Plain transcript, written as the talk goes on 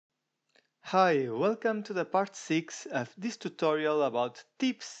Hi, welcome to the part 6 of this tutorial about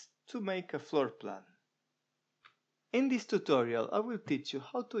tips to make a floor plan. In this tutorial I will teach you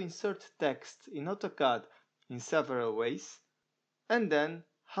how to insert text in Autocad in several ways and then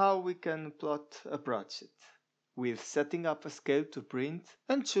how we can plot a project with setting up a scale to print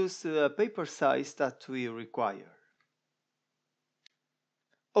and choose the paper size that we require.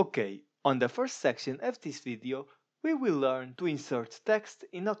 Okay, on the first section of this video we will learn to insert text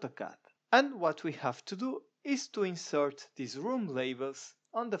in Autocad. And what we have to do is to insert these room labels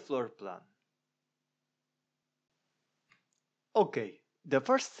on the floor plan. Okay, the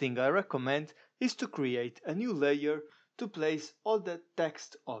first thing I recommend is to create a new layer to place all the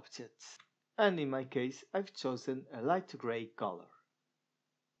text objects. And in my case, I've chosen a light gray color.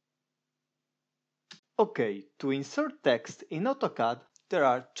 Okay, to insert text in Autocad, there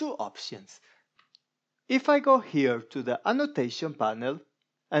are two options. If I go here to the annotation panel,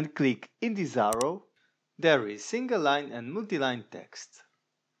 and click in this arrow, there is single line and multiline text.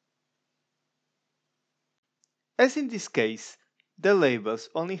 As in this case, the labels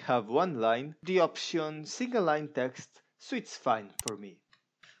only have one line, the option single line text suits fine for me.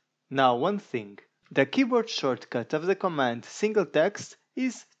 Now one thing, the keyboard shortcut of the command single text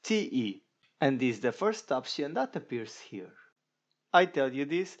is TE, and is the first option that appears here. I tell you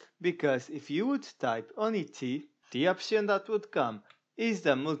this because if you would type only T, the option that would come is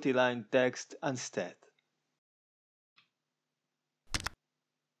the multiline text instead.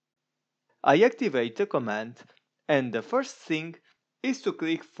 I activate the command and the first thing is to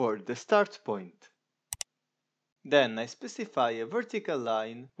click for the start point. Then I specify a vertical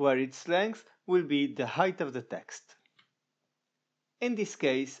line where its length will be the height of the text. In this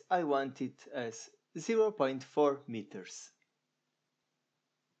case I want it as 0.4 meters.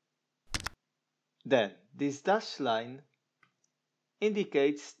 Then this dashed line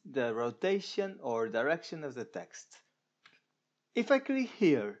indicates the rotation or direction of the text. If I click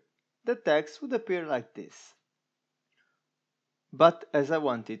here, the text would appear like this. But as I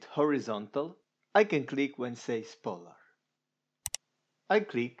want it horizontal, I can click when it says polar. I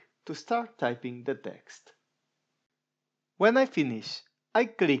click to start typing the text. When I finish, I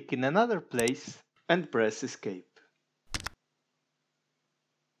click in another place and press escape.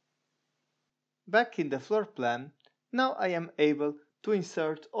 Back in the floor plan, now I am able to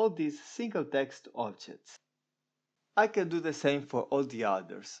insert all these single text objects. I can do the same for all the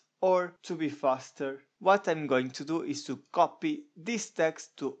others, or to be faster, what I'm going to do is to copy this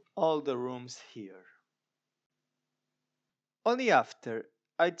text to all the rooms here. Only after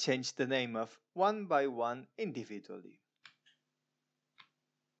I change the name of one by one individually.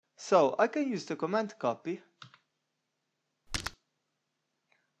 So I can use the command copy.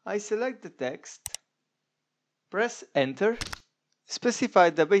 I select the text, press enter, specify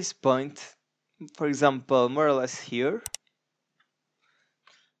the base point, for example more or less here,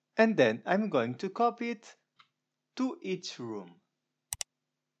 and then I'm going to copy it to each room.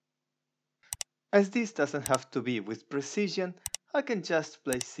 As this doesn't have to be with precision, I can just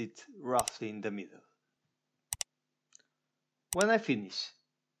place it roughly in the middle. When I finish,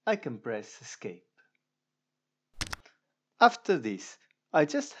 I can press escape. After this, I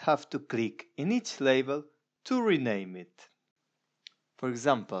just have to click in each label to rename it. For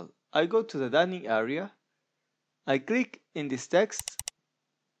example, I go to the dining area, I click in this text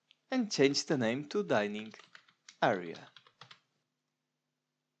and change the name to dining area.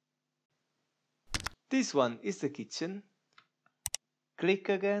 This one is the kitchen. Click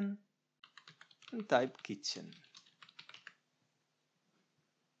again and type kitchen.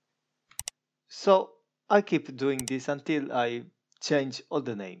 So I keep doing this until I change all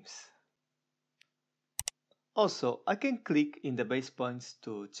the names. Also, I can click in the base points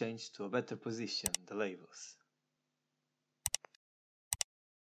to change to a better position the labels.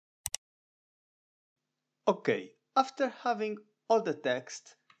 Okay, after having all the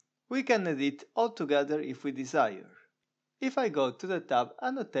text, we can edit all together if we desire. If I go to the tab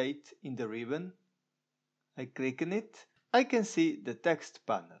Annotate in the ribbon, I click on it, I can see the text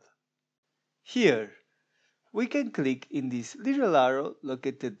panel. Here, we can click in this little arrow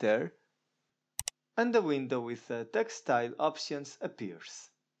located there, and the window with the text style options appears.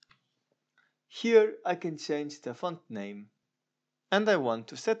 Here I can change the font name, and I want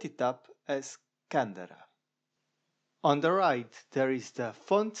to set it up as Canberra. On the right there is the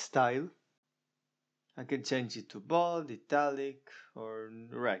font style. I can change it to bold, italic or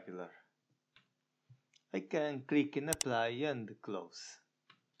regular. I can click in apply and close.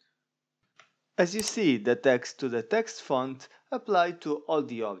 As you see, the text to the text font applied to all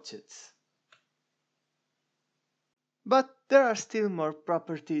the objects. But There are still more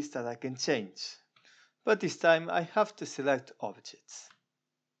properties that I can change, but this time I have to select objects.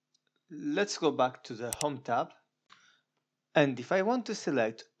 Let's go back to the Home tab, and if I want to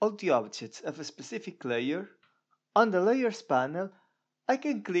select all the objects of a specific layer, on the Layers panel, I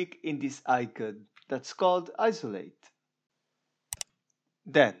can click in this icon that's called Isolate.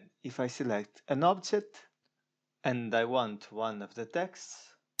 Then, if I select an object, and I want one of the texts,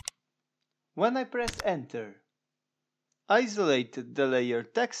 when I press Enter, isolated the layer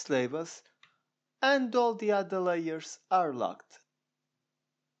text labels, and all the other layers are locked.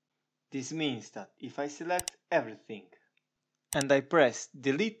 This means that if I select everything, and I press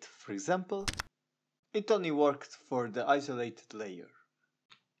Delete, for example, it only worked for the isolated layer.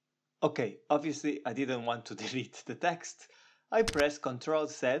 Okay, obviously I didn't want to delete the text. I press Ctrl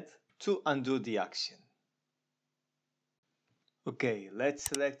Z to undo the action. Okay, let's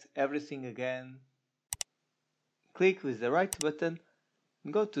select everything again. Click with the right button,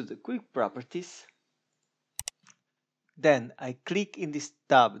 go to the Quick Properties. Then I click in this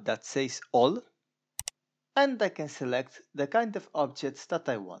tab that says All, and I can select the kind of objects that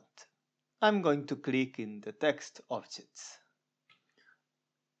I want. I'm going to click in the text objects.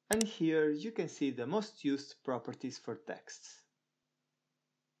 And here you can see the most used properties for texts.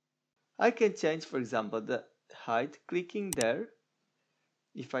 I can change, for example, the height clicking there.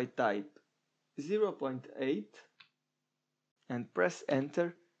 If I type 0.8 and press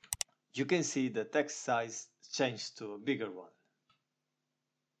Enter, you can see the text size change to a bigger one.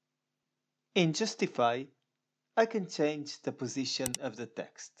 In Justify, I can change the position of the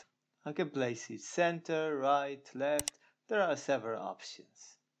text. I can place it center, right, left. There are several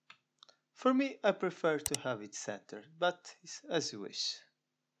options. For me, I prefer to have it centered, but it's as you wish.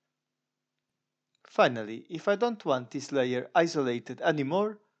 Finally, if I don't want this layer isolated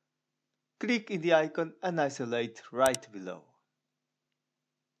anymore, click in the icon and isolate right below.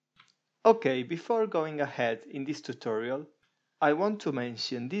 Okay, before going ahead in this tutorial, I want to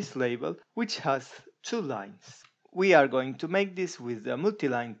mention this label which has two lines. We are going to make this with the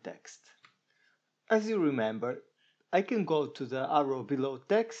multiline text. As you remember, I can go to the arrow below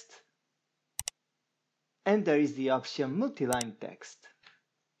text, and there is the option multiline text.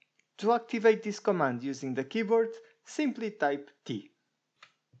 To activate this command using the keyboard, simply type T.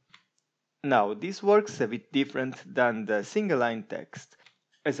 Now, this works a bit different than the single line text,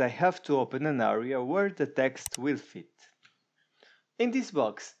 as I have to open an area where the text will fit. In this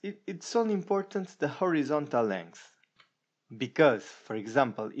box, it's only important the horizontal length. Because, for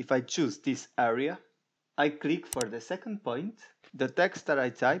example, if I choose this area, I click for the second point, the text that I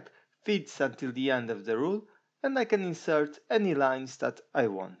type fits until the end of the rule, and I can insert any lines that I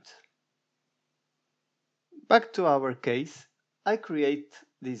want. Back to our case, I create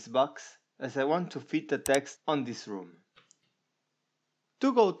this box as I want to fit the text on this room.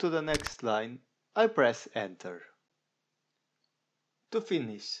 To go to the next line, I press Enter. To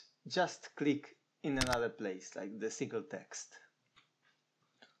finish, just click in another place, like the single text.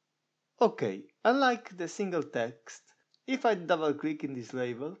 Okay, unlike the single text, if I double click in this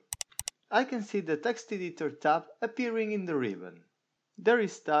label, I can see the Text Editor tab appearing in the ribbon. There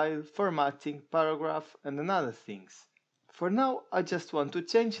is style, formatting, paragraph, and other things. For now, I just want to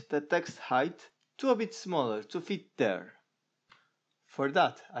change the text height to a bit smaller to fit there. For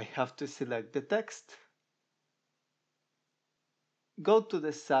that, I have to select the text, go to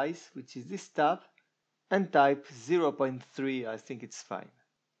the size, which is this tab, and type 0.3, I think it's fine.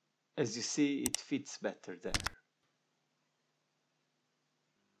 As you see, it fits better there.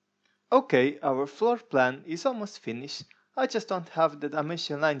 Okay, our floor plan is almost finished, I just don't have the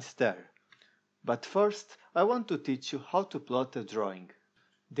dimension lines there. But first, I want to teach you how to plot a drawing.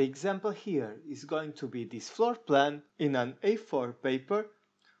 The example here is going to be this floor plan in an A4 paper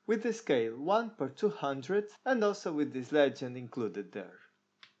with the scale 1/200 and also with this legend included there.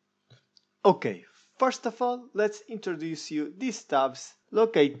 Okay, first of all, let's introduce you these tabs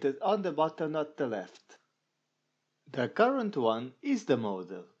located on the bottom at the left. The current one is the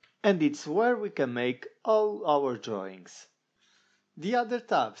model, and it's where we can make all our drawings. The other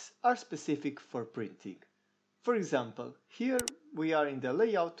tabs are specific for printing. For example, here we are in the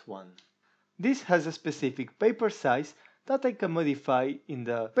layout one. This has a specific paper size that I can modify in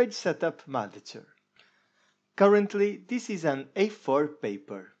the Page Setup Manager. Currently, this is an A4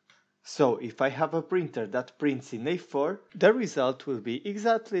 paper. So if I have a printer that prints in A4, the result will be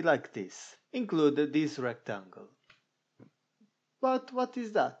exactly like this, included this rectangle. But what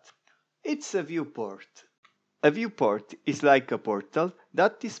is that? It's a viewport. A viewport is like a portal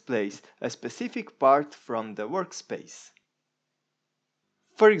that displays a specific part from the workspace.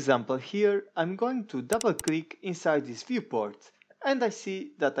 For example, here I'm going to double click inside this viewport and I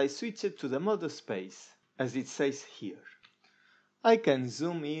see that I switch it to the model space, as it says here. I can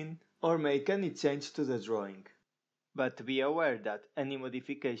zoom in or make any change to the drawing, but be aware that any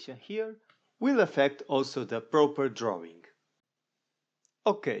modification here will affect also the proper drawing.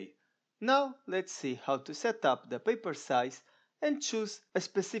 Okay, now let's see how to set up the paper size and choose a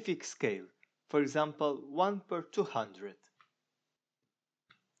specific scale, for example 1/200.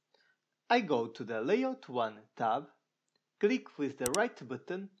 I go to the Layout 1 tab, click with the right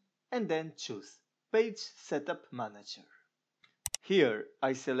button and then choose Page Setup Manager. Here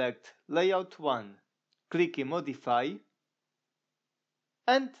I select Layout 1, click in Modify,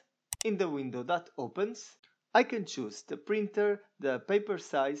 and in the window that opens, I can choose the printer, the paper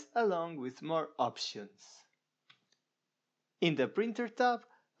size, along with more options. In the Printer tab,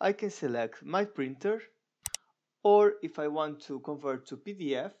 I can select my printer, or if I want to convert to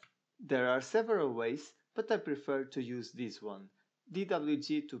PDF, there are several ways, but I prefer to use this one,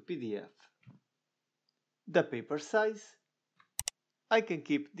 DWG to PDF. The paper size, I can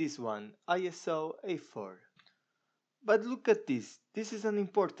keep this one, ISO A4. But look at this is an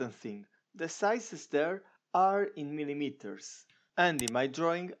important thing. The sizes there are in millimeters, and in my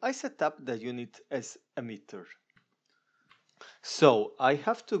drawing I set up the unit as a meter. So I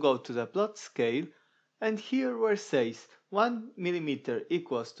have to go to the plot scale, and here where it says 1 millimeter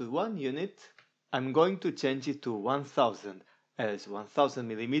equals to 1 unit, I'm going to change it to 1000, as 1000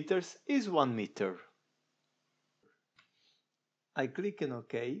 millimeters is 1 meter. I click on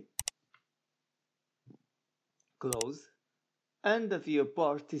OK, close, and the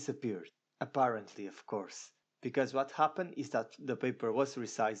viewport disappeared. Apparently, of course, because what happened is that the paper was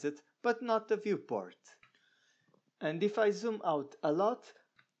resized, but not the viewport. And if I zoom out a lot,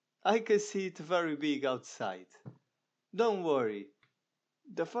 I can see it very big outside. Don't worry,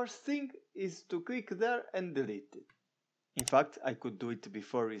 the first thing is to click there and delete it. In fact, I could do it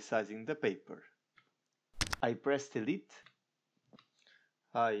before resizing the paper. I press delete,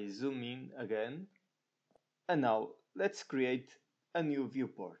 I zoom in again, and now let's create a new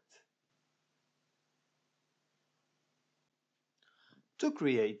viewport. To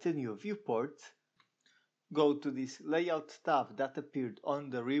create a new viewport, go to this Layout tab that appeared on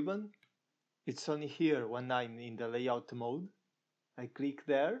the ribbon. It's only here when I'm in the layout mode. I click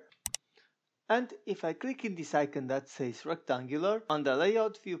there, and if I click in this icon that says rectangular on the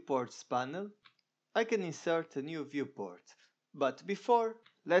Layout Viewports panel, I can insert a new viewport. But before,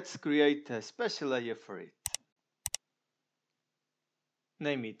 let's create a special layer for it.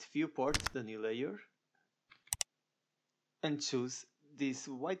 Name it Viewport, the new layer, and choose this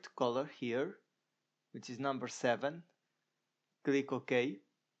white color here, which is number 7. Click OK,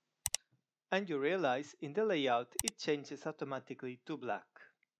 and you realize in the layout it changes automatically to black.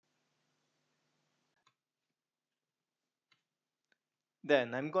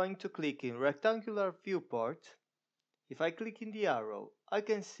 Then I'm going to click in Rectangular Viewport. If I click in the arrow, I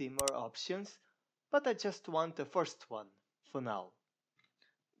can see more options, but I just want the first one for now.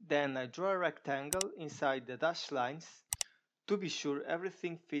 Then I draw a rectangle inside the dashed lines to be sure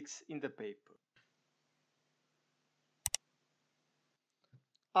everything fits in the paper.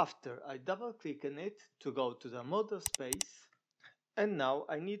 After I double click on it to go to the model space, and now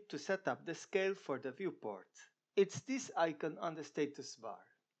I need to set up the scale for the viewport. It's this icon on the status bar.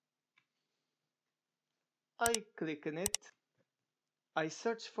 I click on it. I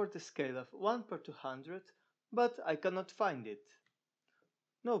search for the scale of 1/200, but I cannot find it.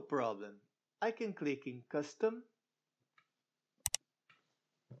 No problem. I can click in Custom,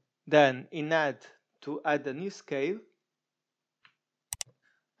 then in Add to add a new scale,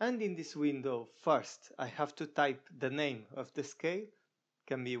 and in this window first I have to type the name of the scale,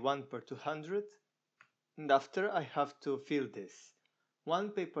 can be 1/200, and after I have to fill this.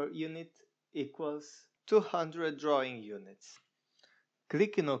 1 paper unit equals 200 drawing units.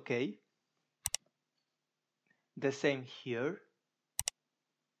 Click in OK. The same here.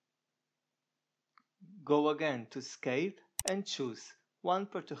 Go again to Scale and choose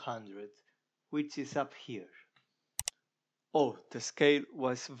 1/200, which is up here. Oh, the scale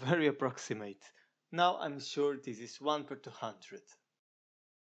was very approximate. Now I'm sure this is 1/200.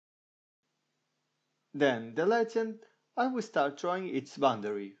 Then the legend, I will start drawing its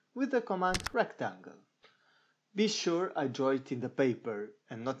boundary with the command rectangle. Be sure I draw it in the paper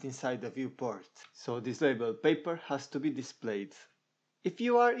and not inside the viewport, so this label paper has to be displayed. If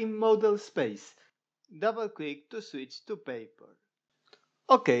you are in model space, double click to switch to paper.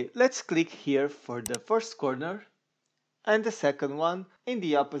 Okay, let's click here for the first corner and the second one in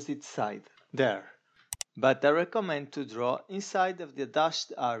the opposite side. There. but I recommend to draw inside of the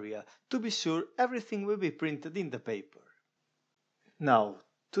dashed area to be sure everything will be printed in the paper. Now,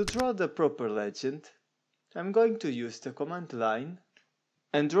 to draw the proper legend, I'm going to use the command line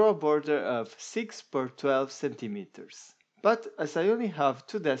and draw a border of 6 by 12 centimeters. But as I only have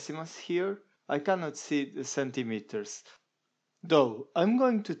 2 decimals here, I cannot see the centimeters. Though I'm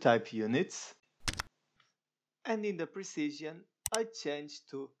going to type units, and in the precision I change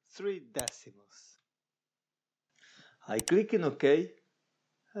to 3 decimals. I click in OK,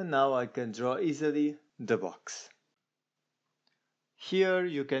 and now I can draw easily the box. Here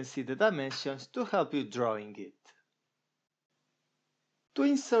you can see the dimensions to help you drawing it. To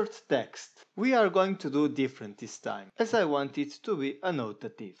insert text, we are going to do different this time, as I want it to be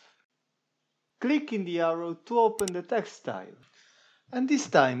annotative. Click in the arrow to open the text style. And this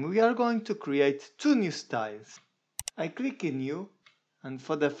time we are going to create 2 new styles. I click in New, and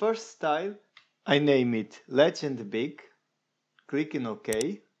for the first style, I name it Legend Big. Click in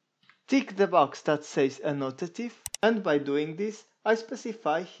OK. Tick the box that says Annotative, and by doing this, I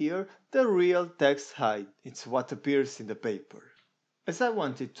specify here the real text height. It's what appears in the paper. As I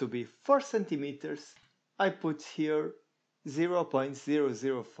want it to be 4 centimeters, I put here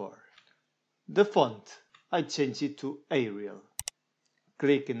 0.004. The font, I change it to Arial.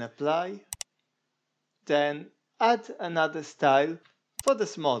 Click in Apply, then add another style for the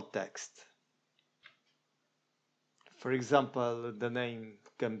small text. For example, the name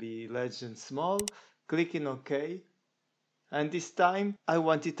can be Legend Small. Click in OK, and this time I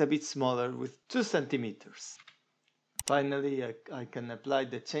want it a bit smaller with 2 centimeters. Finally, I can apply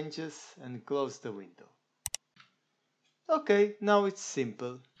the changes and close the window. Okay, now it's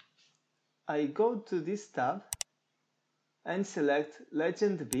simple. I go to this tab and select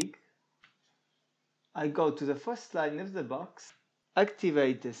Legend Big. I go to the first line of the box,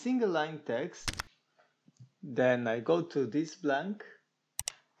 activate the single line text, then I go to this blank,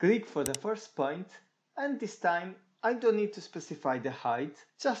 click for the first point, and this time I don't need to specify the height,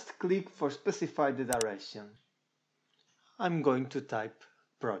 just click for specify the direction. I'm going to type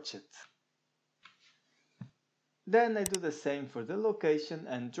project. Then I do the same for the location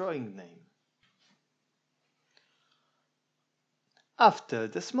and drawing name. After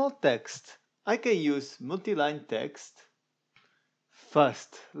the small text, I can use multiline text.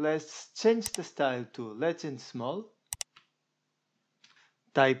 First, let's change the style to Legend Small.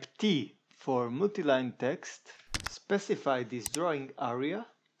 Type T for multiline text. Specify this drawing area.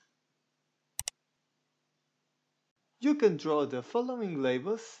 You can draw the following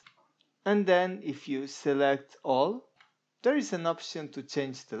labels, and then if you select all, there is an option to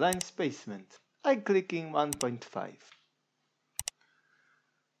change the line spacement. I click in 1.5.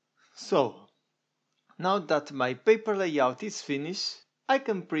 So, now that my paper layout is finished, I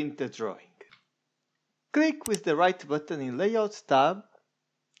can print the drawing. Click with the right button in Layout tab,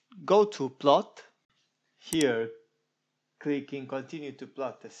 go to Plot. Here, click in Continue to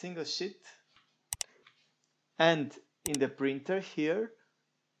plot a single sheet, and in the printer here,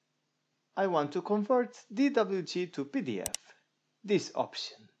 I want to convert DWG to PDF, this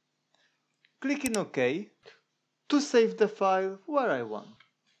option. Click in OK to save the file where I want.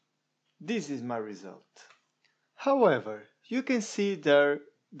 This is my result. However, you can see there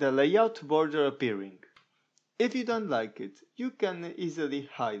the layout border appearing. If you don't like it, you can easily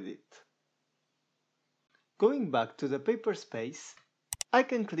hide it. Going back to the paper space, I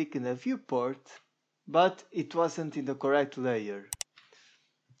can click in the viewport, but it wasn't in the correct layer.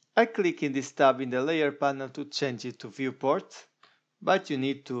 I click in this tab in the layer panel to change it to viewport, but you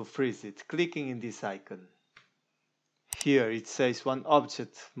need to freeze it, clicking in this icon. Here it says one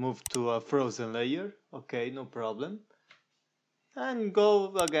object moved to a frozen layer. Okay, no problem. And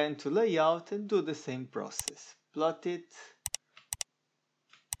go again to layout and do the same process. Plot it,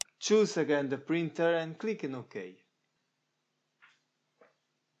 choose again the printer and click in OK.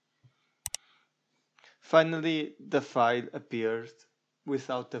 Finally, the file appeared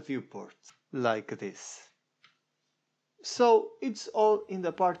without a viewport, like this. So it's all in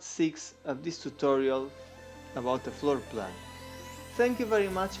the part 6 of this tutorial about the floor plan. Thank you very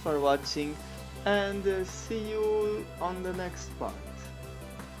much for watching, and see you on the next part.